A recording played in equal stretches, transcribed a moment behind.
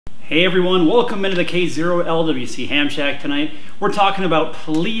Hey everyone, welcome into the K0LWC Ham Shack tonight. We're talking about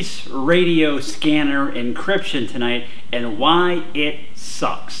police radio scanner encryption tonight and why it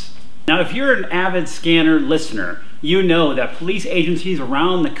sucks. Now if you're an avid scanner listener, you know that police agencies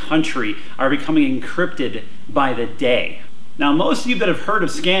around the country are becoming encrypted by the day. Now most of you that have heard of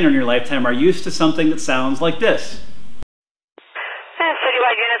scanner in your lifetime are used to something that sounds like this.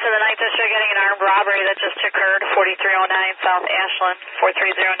 Citywide units of the 9th District getting an armed robbery that just occurred, 4309 South Ashland,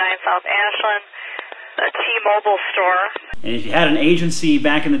 4309 South Ashland, a T-Mobile store. And if you had an agency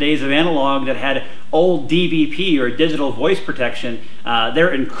back in the days of analog that had old DVP or digital voice protection, their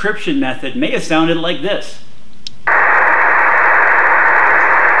encryption method may have sounded like this.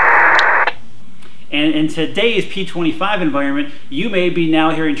 And in today's P25 environment, you may be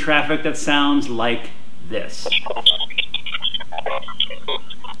now hearing traffic that sounds like this.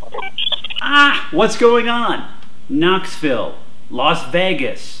 What's going on? Knoxville, Las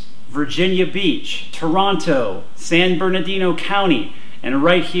Vegas, Virginia Beach, Toronto, San Bernardino County, and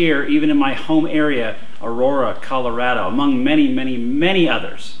right here, even in my home area, Aurora, Colorado, among many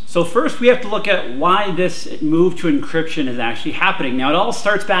others. So first we have to look at why this move to encryption is actually happening. Now it all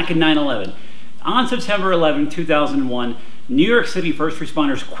starts back in 9/11. On September 11, 2001, New York City first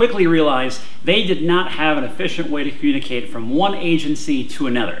responders quickly realized they did not have an efficient way to communicate from one agency to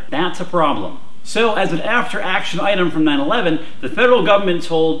another. That's a problem. So as an after-action item from 9/11, the federal government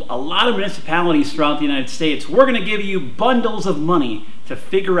told a lot of municipalities throughout the United States, we're going to give you bundles of money to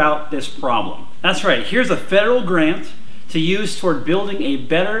figure out this problem. That's right, here's a federal grant to use toward building a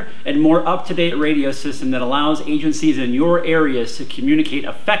better and more up-to-date radio system that allows agencies in your areas to communicate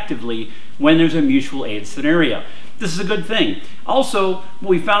effectively when there's a mutual aid scenario. This is a good thing. Also, what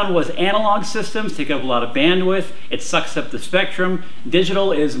we found was analog systems take up a lot of bandwidth, it sucks up the spectrum,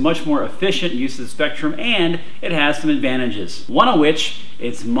 digital is much more efficient use of the spectrum, and it has some advantages. One of which,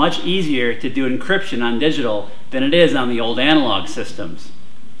 it's much easier to do encryption on digital than it is on the old analog systems.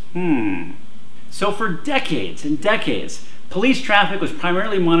 So for decades and decades, police traffic was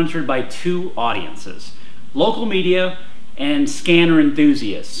primarily monitored by two audiences: local media and scanner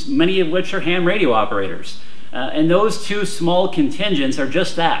enthusiasts, many of which are ham radio operators. And those two small contingents are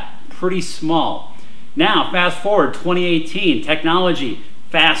just that, pretty small. Now, fast forward 2018, technology,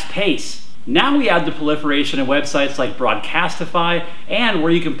 fast pace. Now we add the proliferation of websites like Broadcastify and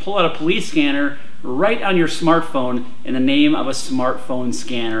where you can pull out a police scanner right on your smartphone in the name of a smartphone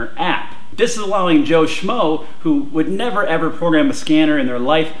scanner app. This is allowing Joe Schmo, who would never ever program a scanner in their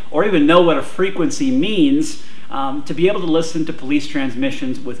life or even know what a frequency means, to be able to listen to police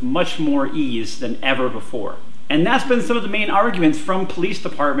transmissions with much more ease than ever before. And that's been some of the main arguments from police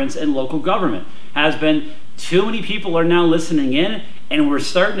departments and local government, has been too many people are now listening in, and we're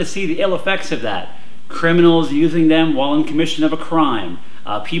starting to see the ill effects of that. Criminals using them while in commission of a crime,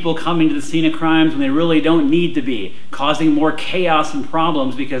 people coming to the scene of crimes when they really don't need to be, causing more chaos and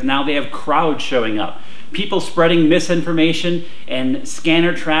problems because now they have crowds showing up. People spreading misinformation and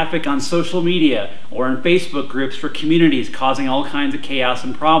scanner traffic on social media or in Facebook groups for communities, causing all kinds of chaos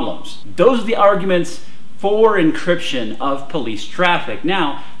and problems. Those are the arguments for encryption of police traffic.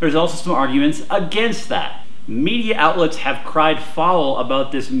 Now, there's also some arguments against that. Media outlets have cried foul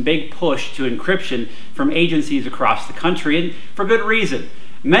about this big push to encryption from agencies across the country, and for good reason.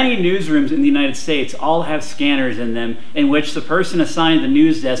 Many newsrooms in the United States all have scanners in them in which the person assigned the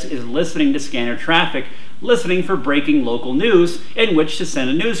news desk is listening to scanner traffic, listening for breaking local news in which to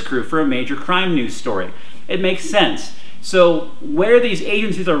send a news crew for a major crime news story. It makes sense. So where these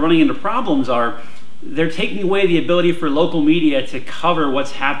agencies are running into problems are, they're taking away the ability for local media to cover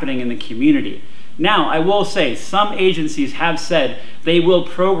what's happening in the community. Now, I will say, some agencies have said they will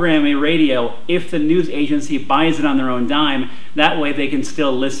program a radio if the news agency buys it on their own dime. That way they can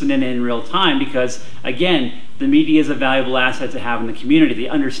still listen in real time because, again, the media is a valuable asset to have in the community. They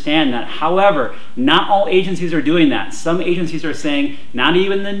understand that. However, not all agencies are doing that. Some agencies are saying not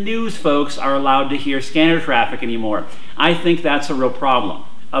even the news folks are allowed to hear scanner traffic anymore. I think that's a real problem.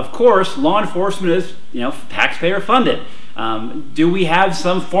 Of course, law enforcement is, taxpayer funded. Do we have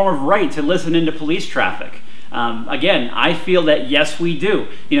some form of right to listen into police traffic? Again, I feel that yes, we do.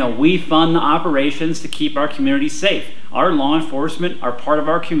 We fund the operations to keep our community safe. Our law enforcement are part of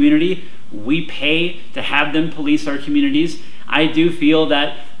our community. We pay to have them police our communities. I do feel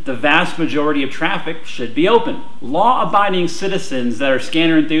that the vast majority of traffic should be open. Law-abiding citizens that are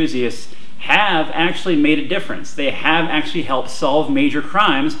scanner enthusiasts have actually made a difference. They have actually helped solve major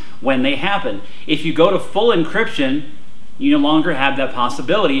crimes when they happen. If you go to full encryption, you no longer have that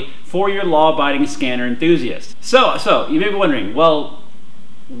possibility for your law-abiding scanner enthusiasts. So you may be wondering, well,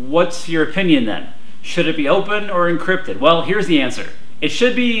 what's your opinion then? Should it be open or encrypted? Well, here's the answer. It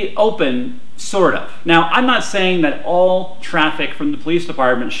should be open, sort of. Now, I'm not saying that all traffic from the police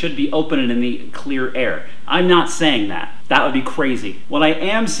department should be open and in the clear air. I'm not saying that. That would be crazy. What I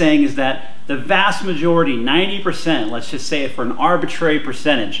am saying is that the vast majority, 90%, let's just say it for an arbitrary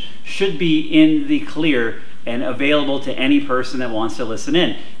percentage, should be in the clear and available to any person that wants to listen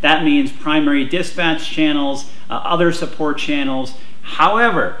in. That means primary dispatch channels, other support channels.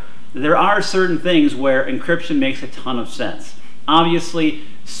 However, there are certain things where encryption makes a ton of sense. Obviously,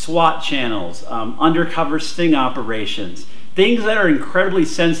 SWAT channels, undercover sting operations, things that are incredibly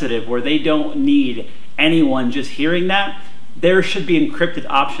sensitive where they don't need anyone just hearing that, there should be encrypted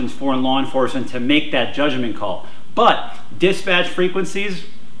options for law enforcement to make that judgment call. But dispatch frequencies,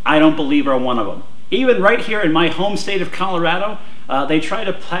 I don't believe are one of them. Even right here in my home state of Colorado, they tried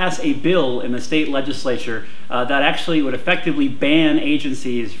to pass a bill in the state legislature that actually would effectively ban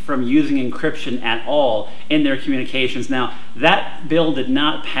agencies from using encryption at all in their communications. Now, that bill did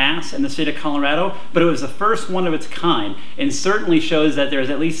not pass in the state of Colorado, but it was the first one of its kind, and certainly shows that there's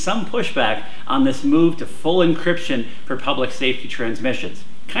at least some pushback on this move to full encryption for public safety transmissions.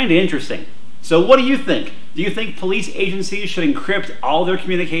 Kind of interesting. So what do you think? Do you think police agencies should encrypt all their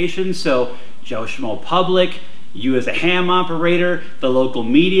communications so Joe Schmo public, you as a ham operator, the local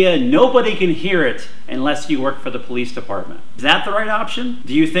media, nobody can hear it unless you work for the police department? Is that the right option?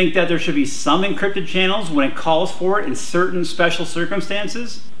 Do you think that there should be some encrypted channels when it calls for it in certain special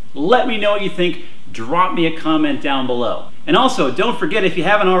circumstances? Let me know what you think. Drop me a comment down below. And also, don't forget, if you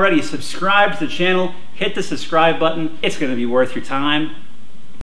haven't already, subscribe to the channel, hit the subscribe button. It's going to be worth your time.